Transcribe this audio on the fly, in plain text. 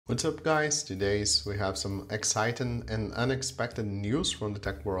What's up guys? Today we have some exciting and unexpected news from the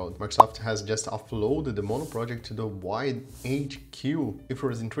tech world. Microsoft has just uploaded the Mono project to the WineHQ. If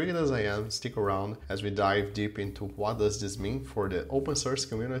you're as intrigued as I am, stick around as we dive deep into what does this mean for the open source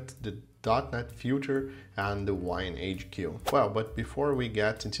community, the .NET future and the WineHQ. Well, but before we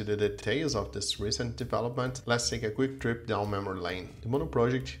get into the details of this recent development, let's take a quick trip down memory lane. The Mono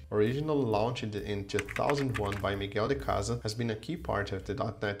project, originally launched in 2001 by Miguel de Casa, has been a key part of the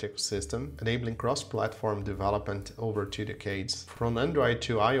 .NET ecosystem, enabling cross-platform development over 2 decades. From Android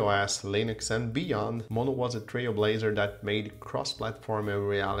to iOS, Linux and beyond, Mono was a trailblazer that made cross-platform a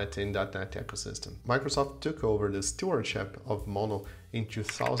reality in .NET ecosystem. Microsoft took over the stewardship of Mono in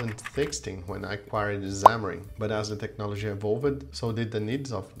 2016 when I acquired Xamarin, but as the technology evolved, so did the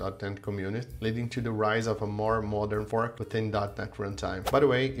needs of .NET community, leading to the rise of a more modern fork within .NET runtime. By the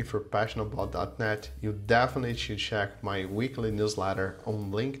way, if you're passionate about .NET, you definitely should check my weekly newsletter on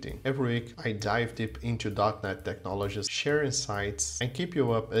LinkedIn. Every week, I dive deep into .NET technologies, share insights, and keep you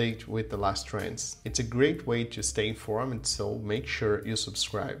updated with the last trends. It's a great way to stay informed, so make sure you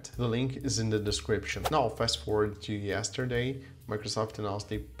subscribed. The link is in the description. Now, fast forward to yesterday. Microsoft announced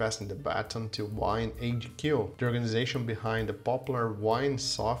they passing the baton to WineHQ, the organization behind the popular wine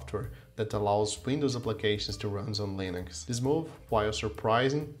software that allows Windows applications to run on Linux. This move, while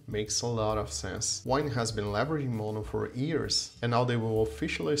surprising, makes a lot of sense. Wine has been leveraging Mono for years, and now they will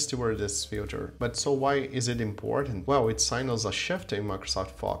officially steward this future. But so why is it important? Well, it signals a shift in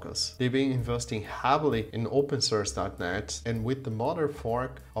Microsoft focus. They've been investing heavily in open source .NET, and with the modern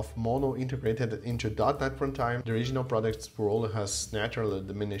fork of Mono integrated into .NET runtime, the original product's role has naturally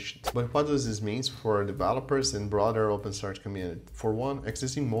diminished. But what does this mean for developers and broader open source community? For one,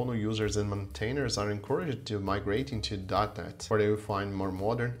 existing Mono users and maintainers are encouraged to migrate into .NET, where they will find more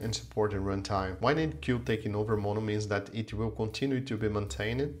modern and supported runtime. WineHQ taking over Mono means that it will continue to be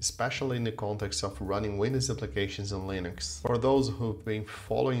maintained, especially in the context of running Windows applications on Linux. For those who've been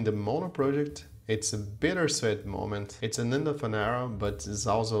following the Mono project, it's a bittersweet moment. It's an end of an era, but it's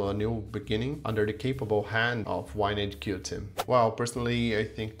also a new beginning under the capable hand of WineHQ team. Well, personally, I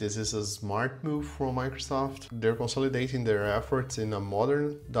think this is a smart move from Microsoft. They're consolidating their efforts in a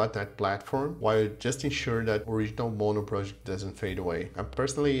modern .NET platform while just ensure that original Mono project doesn't fade away. And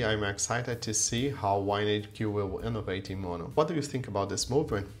personally, I'm excited to see how WineHQ will innovate in Mono. What do you think about this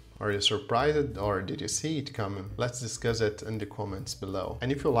movement? Are you surprised or did you see it coming? Let's discuss it in the comments below.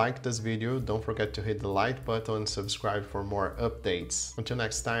 And if you liked this video, don't forget to hit the like button and subscribe for more updates. Until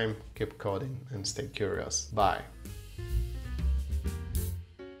next time, keep coding and stay curious. Bye.